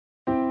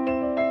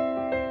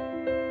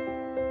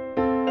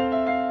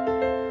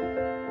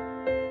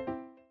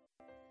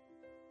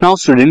Now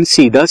students,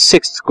 see the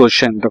sixth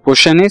question. The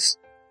question is,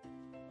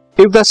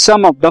 if the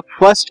sum of the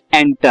first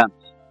n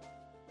terms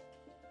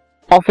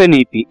of an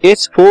AP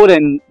is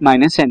 4n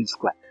minus n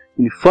square.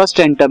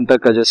 First n term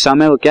तक का जो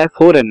सम है वो क्या है,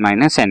 4n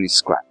minus n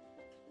square.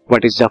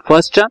 What is the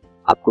first term?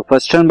 आपको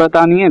first term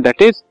बतानी है,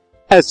 that is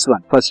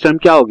S1. First term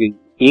क्या होगी,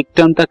 एक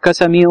टर्म तक का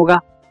सम ही होगा.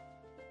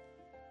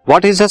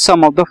 What is the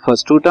sum of the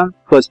first two term?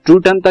 First two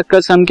term तक का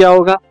सम क्या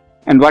होगा.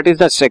 And what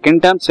is the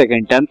second term?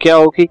 Second term क्या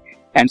होगी.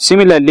 And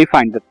similarly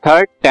find the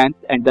third,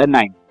 10th and the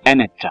 9th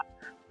nth term.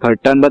 Third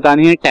term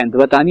बतानी है, 10th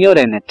बतानी है और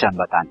nth टर्म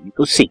बतानी है.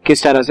 तो सी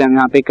किस तरह से हम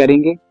यहाँ पे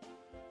करेंगे.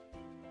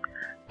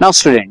 Now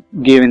student,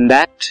 given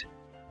that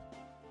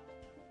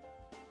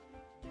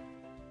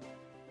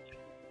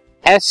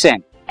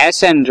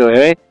Sn जो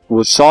है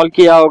वो सॉल्व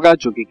किया होगा,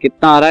 जो कि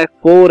कितना आ रहा है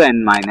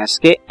 4n माइनस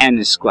के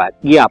n स्क्वायर,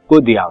 ये आपको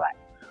दिया हुआ है.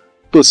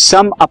 तो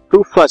sum up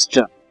to first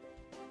term,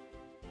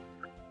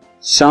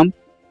 sum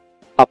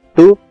up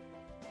to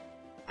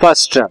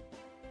first term,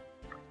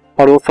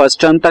 और वो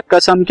फर्स्ट टर्म तक का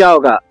सम क्या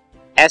होगा,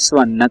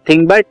 S1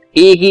 नथिंग बट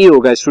a ही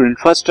होगा स्टूडेंट,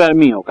 फर्स्ट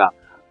टर्म ही होगा.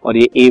 और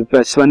ये a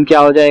प्लस 1 क्या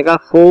हो जाएगा,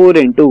 4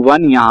 इंटू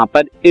 1, यहां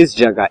पर इस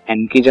जगह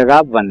n की जगह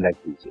आप 1 रख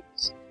दीजिए.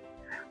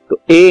 तो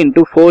a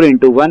इंटू 4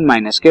 इंटू 1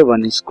 माइनस के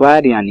 1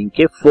 स्क्वायर, यानी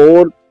कि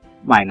 4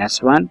 माइनस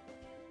 1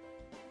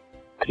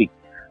 3.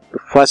 तो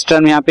फर्स्ट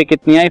टर्म यहाँ पे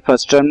कितनी आई,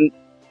 first term a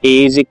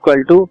is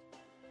equal to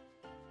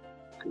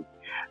 3.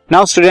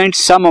 Now student,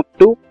 sum up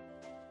to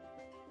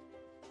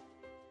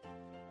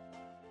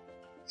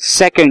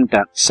second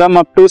term, sum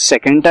up to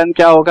second term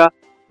क्या होगा.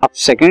 अब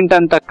सेकेंड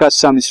टर्म तक का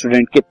सम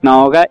स्टूडेंट कितना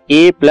होगा,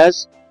 a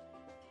प्लस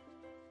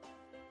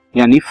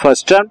यानी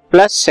first term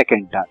plus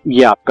second term,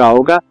 ये आपका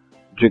होगा,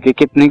 जो कि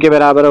कितने के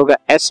बराबर होगा,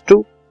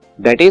 S2,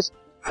 that is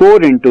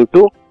 4 into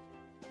 2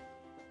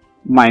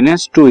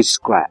 minus 2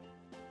 square.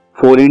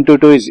 4 into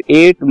 2 is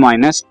 8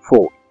 minus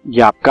 4,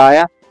 ये आपका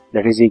आया,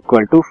 दैट इज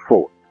इक्वल टू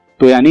 4.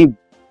 तो यानी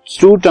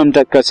टू टर्म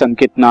तक का सम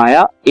कितना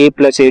आया, a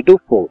plus a2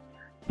 4.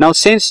 Now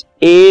since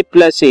a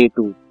plus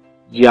a2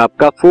 ये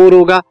आपका 4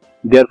 होगा,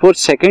 देयरफॉर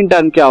सेकेंड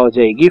टर्म क्या हो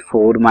जाएगी,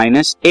 4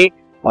 माइनस a,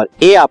 और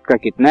a आपका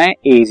कितना है,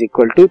 a इज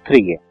इक्वल टू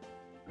 3 है.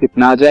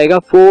 कितना आ जाएगा,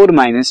 4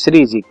 माइनस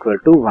 3 इज इक्वल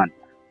टू 1.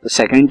 तो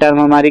सेकेंड टर्म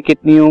हमारी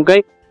कितनी हो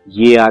गई,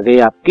 ये आ गई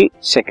आपकी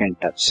second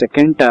term.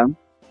 Second term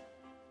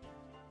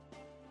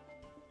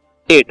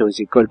a2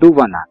 is equal to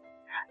 1 uh.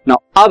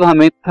 Now अब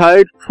हमें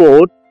थर्ड,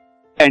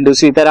 फोर्थ एंड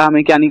उसी तरह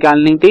हमें क्या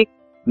निकालनी थी,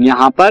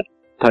 यहां पर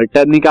थर्ड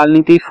टर्म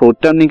निकालनी थी, फोर्थ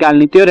टर्म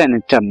निकालनी थी और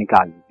nth टर्म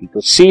निकालनी थी. तो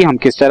सी हम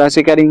किस तरह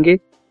से करेंगे.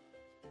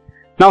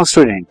 Now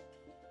student,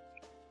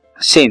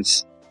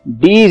 since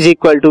d is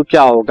equal to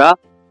क्या होगा,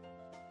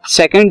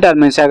 सेकेंड टर्म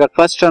में से अगर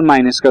फर्स्ट टर्म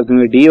माइनस कर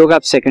दूंगे d होगा.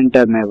 अब सेकेंड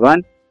टर्म में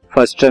 1,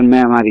 फर्स्ट टर्म में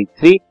हमारी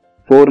 3,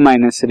 4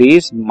 माइनस 3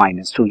 इज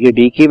माइनस 2, ये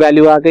d की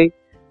वैल्यू आ गई.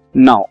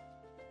 नाउ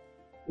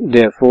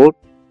देयरफॉर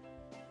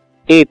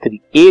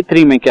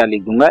a3 में क्या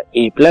लिख दूंगा,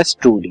 a प्लस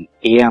 2d.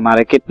 a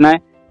हमारा कितना है,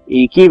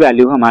 a की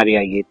वैल्यू हमारी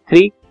आई है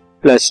 3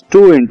 प्लस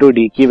 2 इंटू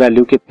डी की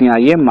वैल्यू कितनी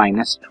आई है,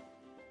 माइनस 2.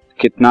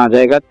 कितना आ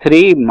जाएगा,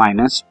 3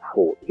 minus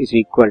 4 is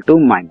equal to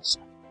minus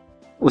 1.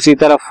 उसी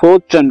तरह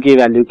फोर्थ टर्म की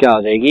वैल्यू क्या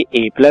हो जाएगी,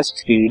 a प्लस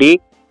 3d,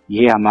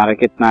 ये हमारा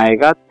कितना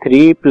आएगा,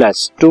 3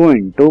 plus 2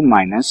 into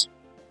minus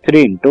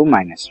 3 into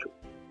minus 2,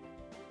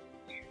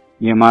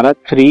 ये हमारा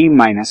 3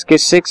 माइनस के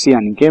 6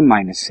 यानी कि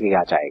माइनस 3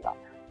 आ जाएगा.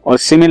 और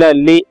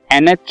सिमिलरली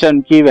nth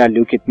टर्म की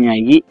वैल्यू कितनी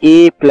आएगी,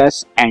 a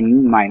plus n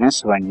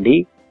minus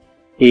 1d,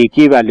 a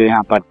की वैल्यू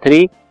यहाँ पर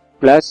 3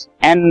 प्लस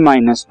n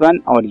माइनस 1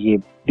 और ये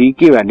d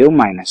की वैल्यू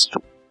माइनस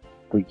 2.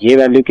 तो ये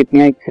वैल्यू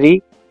कितनी आई, 3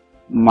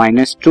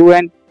 माइनस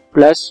 2n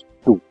प्लस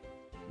 2,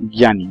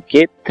 यानी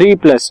कि 3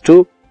 plus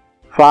 2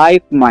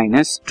 5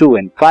 minus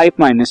 2n. 5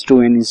 minus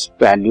 2n is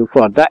value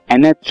for the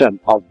nth term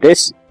of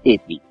this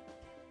AP.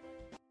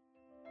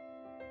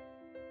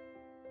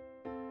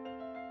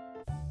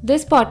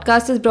 This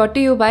podcast is brought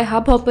to you bye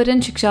hub hopper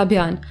and शिक्षा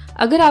अभियान.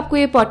 अगर आपको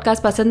ये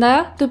पॉडकास्ट पसंद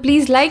आया तो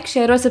प्लीज़ लाइक,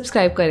 शेयर और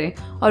सब्सक्राइब करें,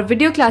 और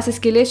वीडियो क्लासेस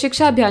के लिए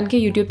शिक्षा अभियान के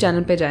YouTube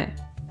चैनल पर जाएं.